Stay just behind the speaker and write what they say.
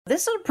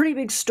This is a pretty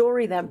big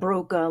story that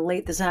broke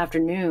late this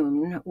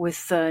afternoon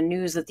with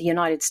news that the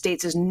United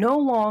States is no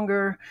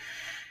longer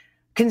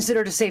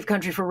considered a safe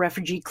country for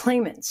refugee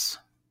claimants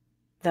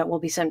that will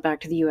be sent back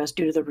to the U.S.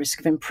 due to the risk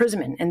of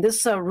imprisonment. And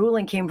this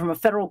ruling came from a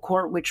federal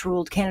court which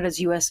ruled Canada's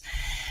U.S.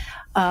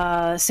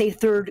 Safe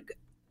Third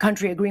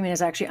Country Agreement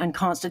is actually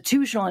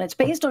unconstitutional. And it's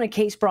based on a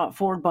case brought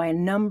forward by a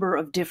number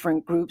of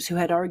different groups who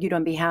had argued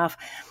on behalf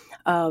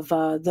of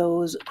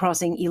those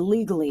crossing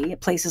illegally at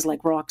places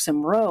like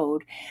Roxham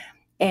Road.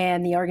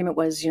 And the argument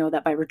was,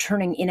 that by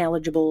returning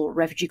ineligible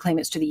refugee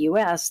claimants to the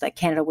U.S., that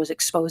Canada was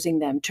exposing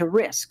them to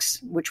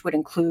risks, which would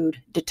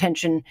include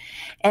detention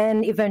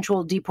and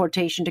eventual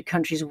deportation to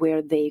countries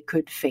where they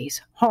could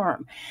face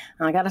harm.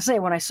 And I got to say,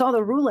 when I saw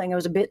the ruling, I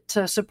was a bit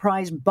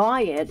surprised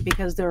by it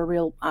because there are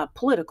real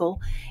political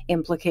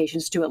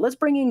implications to it. Let's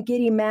bring in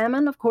Gidi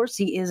Mammon. Of course,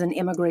 he is an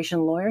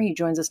immigration lawyer. He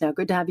joins us now.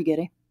 Good to have you,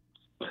 Gidi.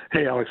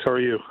 Hey, Alex, how are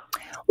you?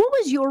 What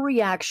was your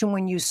reaction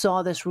when you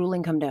saw this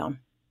ruling come down?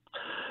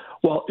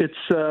 Well,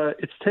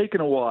 it's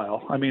taken a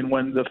while. I mean,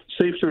 when the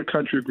Safe Third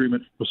Country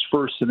Agreement was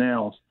first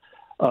announced,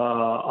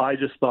 I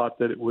just thought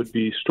that it would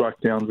be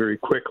struck down very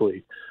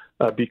quickly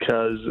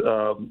because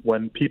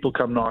when people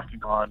come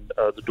knocking on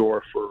the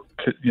door for,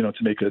 to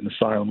make an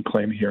asylum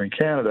claim here in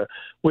Canada,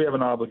 we have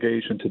an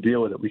obligation to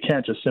deal with it. We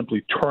can't just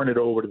simply turn it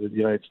over to the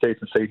United States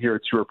and say, here,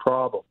 it's your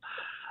problem.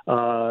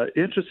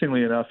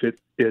 Interestingly enough,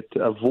 it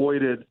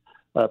avoided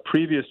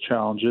previous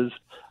challenges.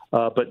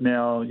 But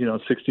now,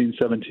 16,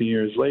 17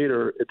 years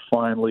later, it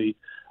finally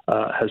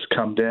has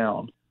come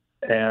down.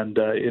 And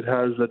it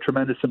has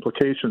tremendous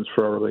implications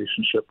for our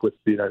relationship with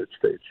the United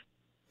States.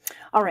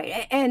 All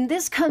right. And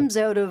this comes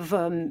out of,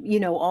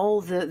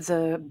 all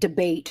the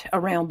debate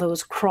around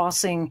those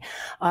crossing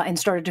and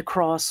started to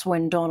cross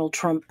when Donald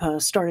Trump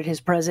started his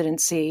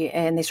presidency,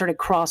 and they started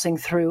crossing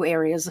through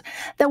areas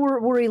that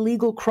were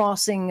illegal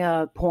crossing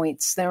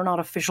points. They're not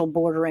official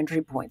border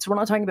entry points. We're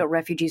not talking about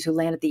refugees who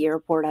land at the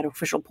airport at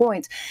official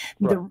points.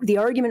 Right. The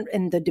argument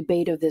and the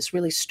debate of this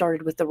really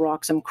started with the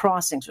Roxham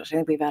crossings, which I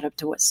think we've had up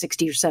to,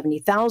 60 or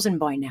 70,000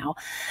 by now.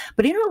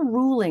 But in her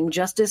ruling,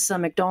 Justice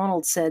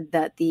McDonald said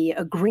that the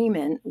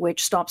agreement,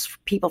 which stops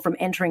people from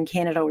entering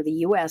Canada or the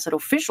U.S. at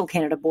official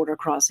Canada border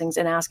crossings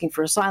and asking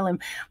for asylum,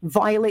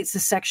 violates the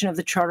section of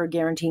the Charter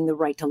guaranteeing the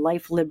right to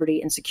life, liberty,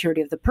 and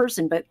security of the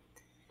person. But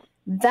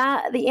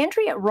the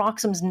entry at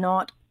Roxham's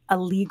not a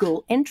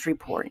legal entry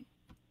point.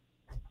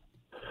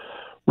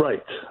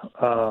 Right.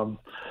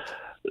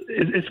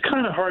 It's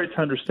kind of hard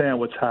to understand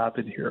what's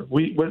happened here.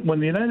 When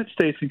the United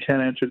States and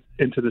Canada entered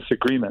into this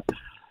agreement,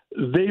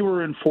 they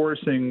were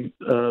enforcing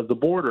the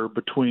border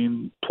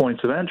between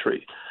points of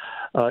entry.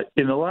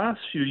 In the last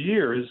few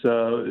years,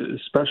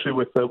 especially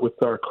with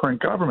our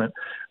current government,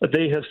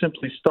 they have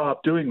simply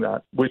stopped doing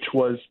that, which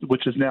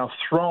has now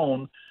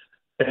thrown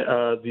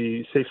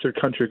the Safe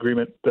Third Country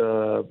Agreement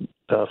for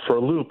a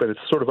loop, and it's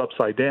sort of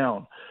upside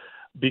down.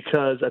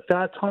 Because at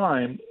that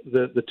time,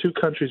 the two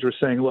countries were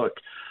saying, look,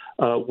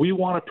 we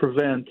want to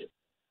prevent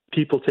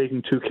people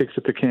taking two kicks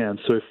at the can.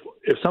 So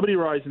if somebody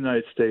arrives in the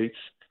United States,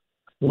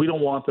 we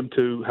don't want them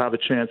to have a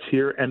chance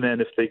here, and then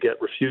if they get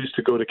refused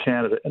to go to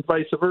Canada, and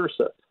vice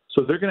versa.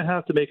 So they're going to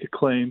have to make a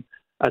claim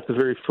at the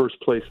very first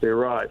place they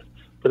arrive.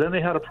 But then they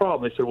had a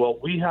problem. They said, well,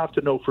 we have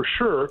to know for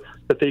sure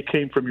that they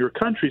came from your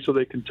country so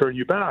they can turn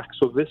you back.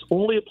 So this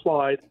only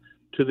applied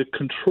to the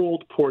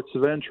controlled ports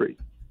of entry.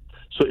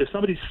 So if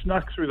somebody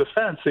snuck through the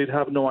fence, they'd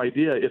have no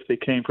idea if they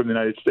came from the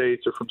United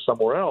States or from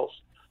somewhere else.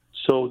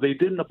 So they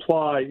didn't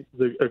apply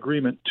the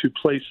agreement to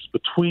places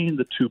between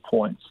the 2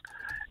 points.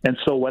 And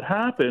so what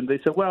happened, they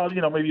said, well,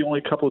 maybe only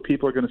a couple of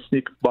people are going to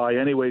sneak by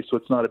anyway, so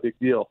it's not a big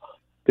deal.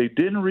 They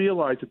didn't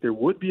realize that there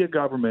would be a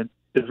government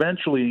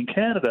eventually in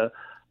Canada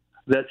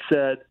that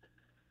said,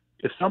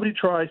 if somebody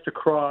tries to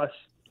cross,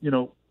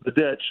 the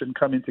ditch and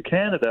come into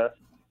Canada,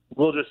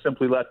 we'll just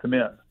simply let them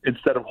in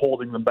instead of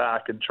holding them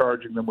back and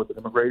charging them with an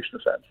immigration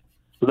offense.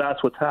 So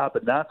that's what's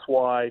happened. That's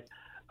why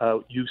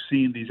you've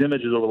seen these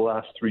images over the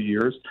last 3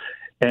 years,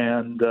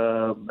 and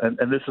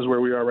this is where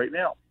we are right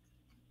now.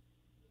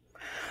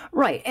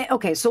 Right.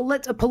 Okay. So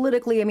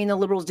politically, the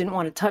Liberals didn't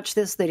want to touch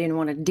this. They didn't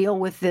want to deal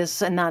with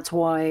this. And that's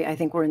why I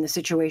think we're in the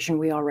situation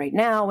we are right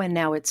now. And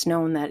now it's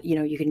known that,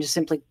 you can just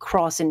simply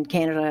cross in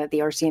Canada. The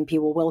RCMP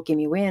will welcome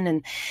you in.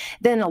 And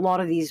then a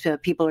lot of these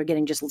people are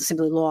getting just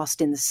simply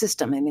lost in the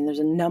system. There's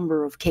a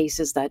number of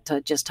cases that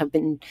just have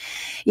been,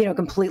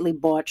 completely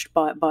botched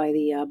by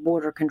the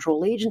border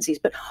control agencies.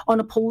 But on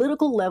a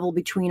political level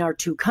between our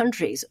two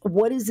countries,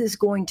 what is this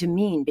going to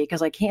mean?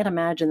 Because I can't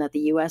imagine that the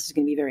U.S. is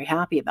going to be very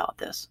happy about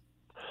this.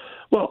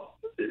 Well,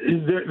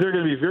 they're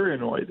going to be very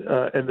annoyed,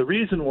 and the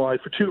reason why,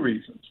 for two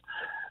reasons.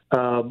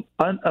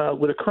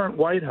 With the current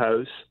White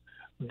House,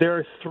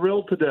 they're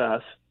thrilled to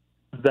death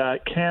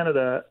that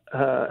Canada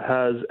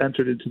has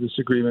entered into this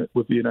agreement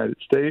with the United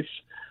States,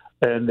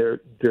 and they're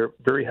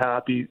very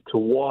happy to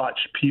watch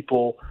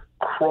people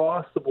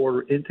cross the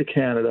border into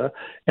Canada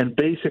and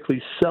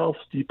basically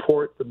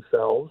self-deport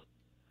themselves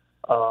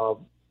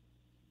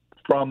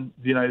from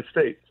the United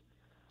States.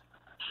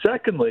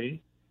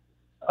 Secondly,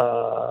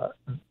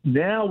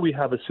 now we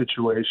have a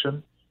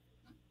situation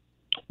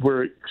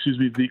where,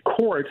 the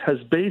court has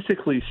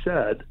basically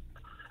said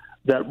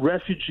that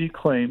refugee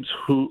claimants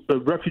who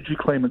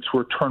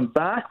are turned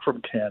back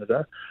from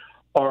Canada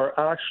are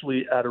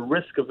actually at a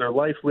risk of their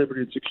life,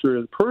 liberty, and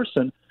security of the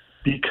person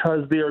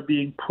because they are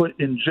being put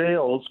in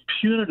jails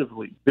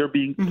punitively. They're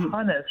being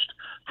punished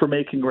for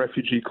making a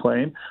refugee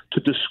claim to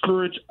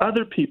discourage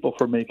other people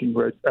from making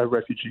a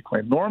refugee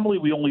claim. Normally,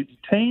 we only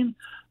detain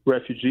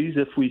refugees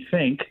if we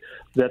think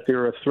that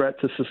they're a threat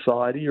to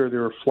society or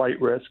there are flight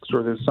risks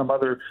or there's some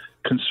other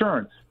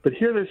concern. But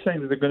here they're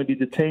saying that they're going to be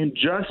detained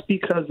just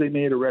because they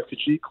made a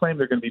refugee claim.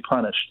 They're going to be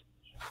punished.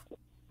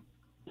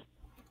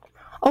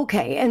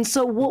 Okay, and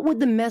so what would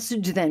the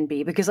message then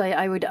be? Because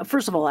I would,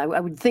 first of all, I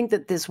would think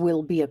that this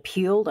will be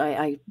appealed.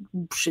 I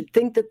should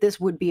think that this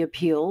would be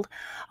appealed.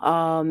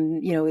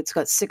 It's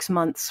got 6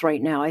 months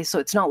right now, so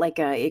it's not like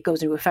it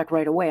goes into effect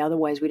right away.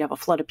 Otherwise, we'd have a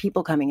flood of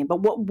people coming in. But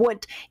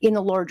what in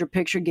the larger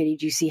picture, Giddy,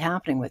 do you see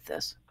happening with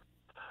this?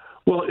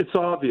 Well, it's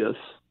obvious.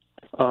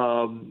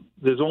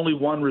 There's only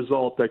one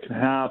result that can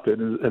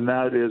happen, and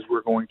that is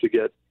we're going to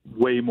get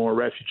way more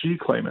refugee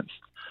claimants.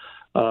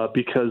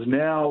 Because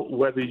now,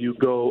 whether you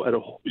go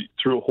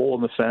through a hole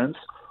in the fence,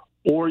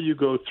 or you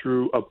go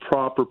through a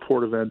proper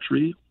port of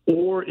entry,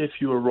 or if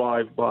you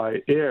arrive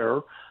by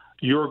air,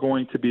 you're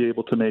going to be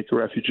able to make a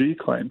refugee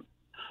claim.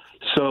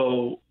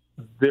 So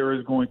there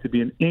is going to be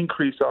an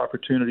increased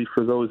opportunity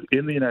for those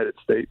in the United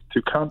States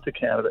to come to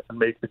Canada and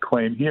make the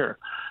claim here,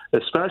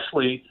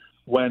 especially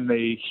when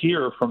they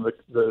hear from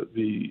the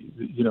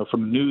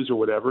news or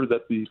whatever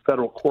that the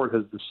federal court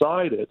has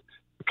decided,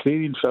 the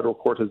Canadian federal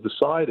court has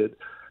decided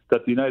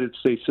that the United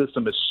States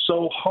system is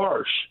so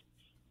harsh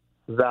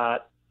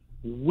that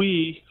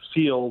we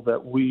feel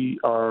that we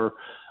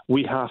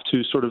have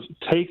to sort of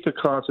take the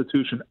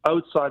Constitution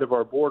outside of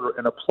our border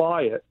and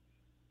apply it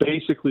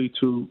basically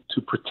to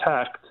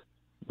protect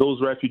those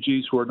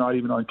refugees who are not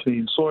even on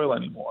Canadian soil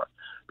anymore.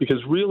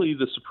 Because really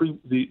the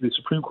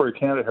Supreme Court of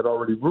Canada had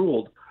already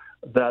ruled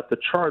that the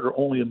Charter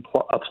only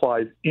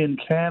applies in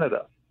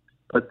Canada.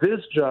 But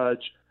this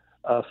judge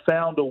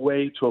found a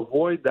way to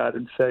avoid that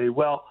and say,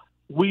 well,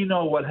 we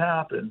know what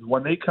happens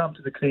when they come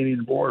to the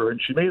Canadian border. And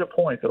she made a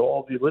point that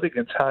all the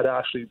litigants had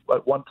actually,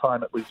 at one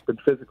time at least, been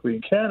physically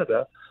in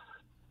Canada,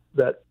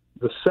 that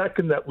the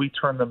second that we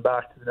turn them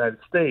back to the United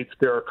States,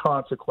 there are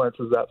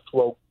consequences that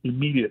flow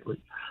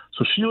immediately.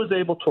 So she was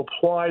able to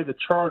apply the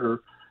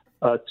Charter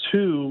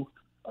to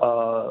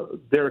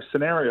their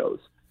scenarios.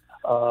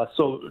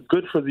 So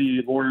good for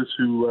the lawyers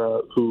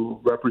who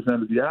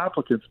represented the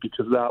applicants,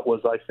 because that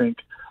was, I think,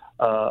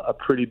 a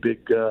pretty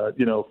big,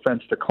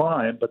 fence to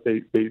climb, but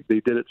they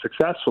did it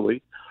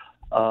successfully.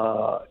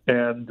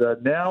 And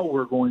now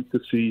we're going to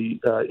see,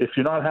 if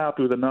you're not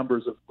happy with the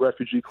numbers of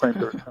refugee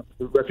claimants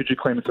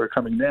that are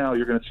coming now,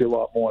 you're going to see a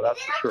lot more,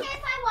 that's for sure.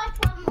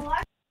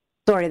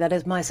 Sorry, that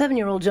is my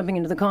 7-year-old jumping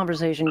into the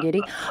conversation,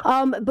 Giddy.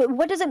 But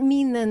what does it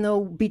mean then,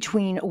 though,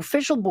 between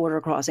official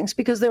border crossings?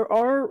 Because there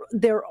are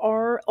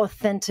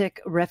authentic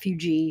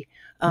refugee,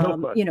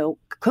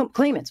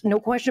 claimants, no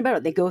question about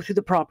it. They go through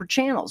the proper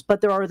channels,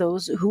 but there are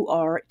those who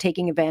are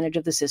taking advantage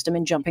of the system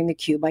and jumping the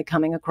queue by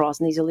coming across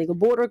in these illegal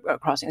border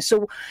crossings.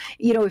 So,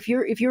 if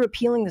you're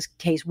appealing this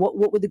case,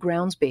 what would the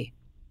grounds be?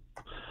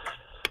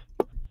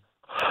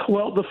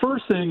 Well, the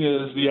first thing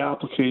is the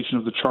application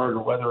of the Charter,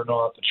 whether or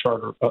not the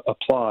Charter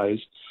applies.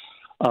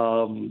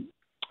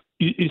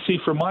 You see,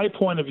 from my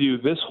point of view,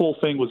 this whole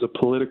thing was a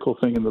political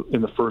thing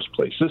in the first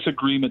place. This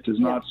agreement is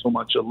not so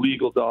much a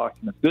legal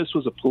document. This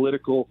was a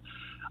political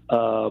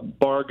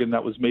bargain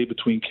that was made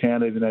between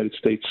Canada and the United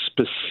States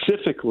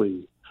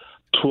specifically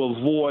to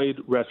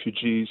avoid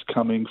refugees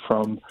coming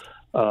to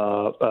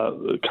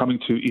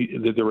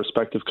their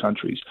respective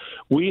countries.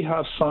 We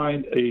have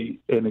signed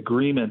an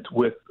agreement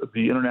with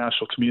the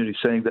international community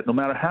saying that no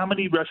matter how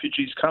many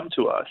refugees come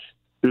to us,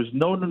 there's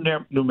no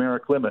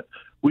numeric limit.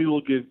 We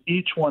will give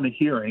each one a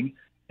hearing,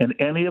 and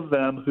any of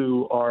them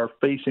who are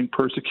facing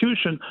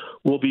persecution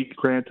will be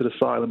granted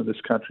asylum in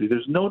this country.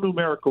 There's no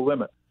numerical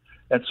limit.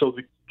 And so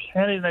the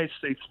Canada and the United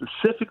States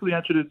specifically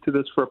entered into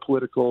this for a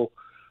political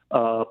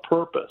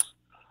purpose.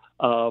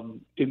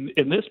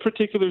 In this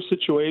particular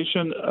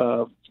situation,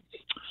 I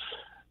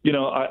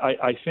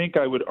think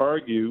I would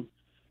argue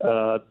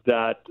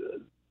that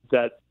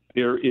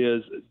there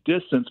is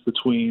distance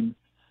between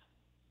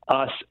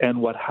us and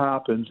what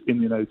happens in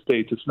the United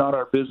States. It's not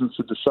our business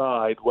to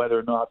decide whether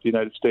or not the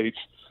United States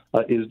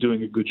is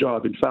doing a good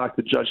job. In fact,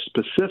 the judge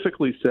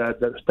specifically said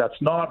that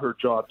that's not her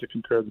job to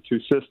compare the two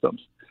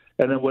systems.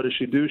 And then what does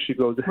she do? She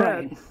goes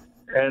ahead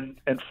and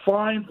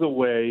finds a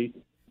way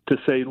to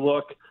say,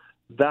 look,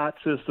 that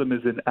system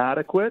is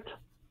inadequate.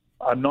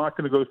 I'm not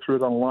going to go through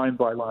it on a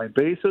line-by-line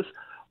basis,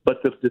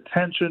 but the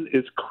detention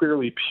is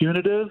clearly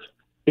punitive.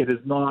 It is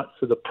not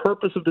for the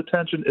purpose of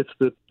detention. It's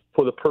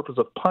for the purpose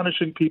of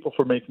punishing people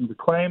for making the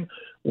claim.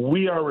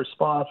 We are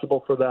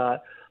responsible for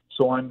that,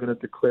 so I'm going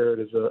to declare it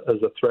as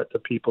a threat to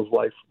people's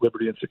life,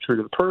 liberty, and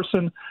security of the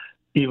person,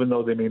 even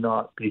though they may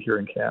not be here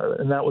in Canada.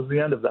 And that was the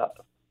end of that.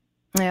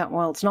 Yeah,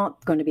 well, it's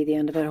not going to be the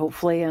end of it,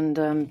 hopefully,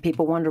 and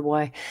people wonder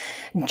why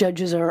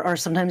judges are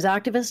sometimes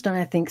activists, and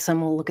I think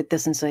some will look at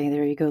this and say,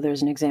 there you go,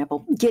 there's an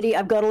example. Giddy,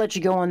 I've got to let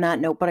you go on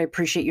that note, but I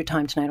appreciate your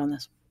time tonight on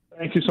this.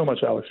 Thank you so much,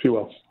 Alex. Be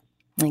well.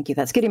 Thank you.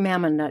 That's Giddy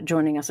Mammon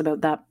joining us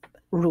about that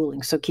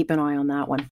ruling, so keep an eye on that one.